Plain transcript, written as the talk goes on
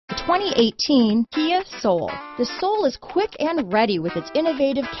2018 Kia Soul. The Soul is quick and ready with its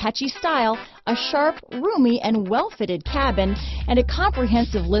innovative, catchy style, a sharp, roomy, and well-fitted cabin, and a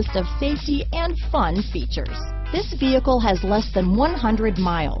comprehensive list of safety and fun features. This vehicle has less than 100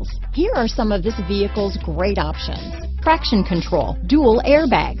 miles. Here are some of this vehicle's great options: traction control, dual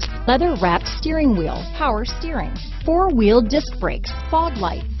airbags, leather-wrapped steering wheel, power steering, four-wheel disc brakes, fog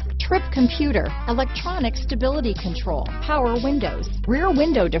lights, trip computer, electronic stability control, power windows, rear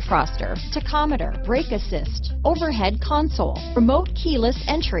window defroster, tachometer, brake assist, overhead console, remote keyless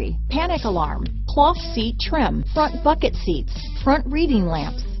entry, panic alarm, cloth seat trim, front bucket seats, front reading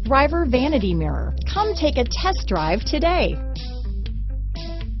lamps, driver vanity mirror. Come take a test drive today.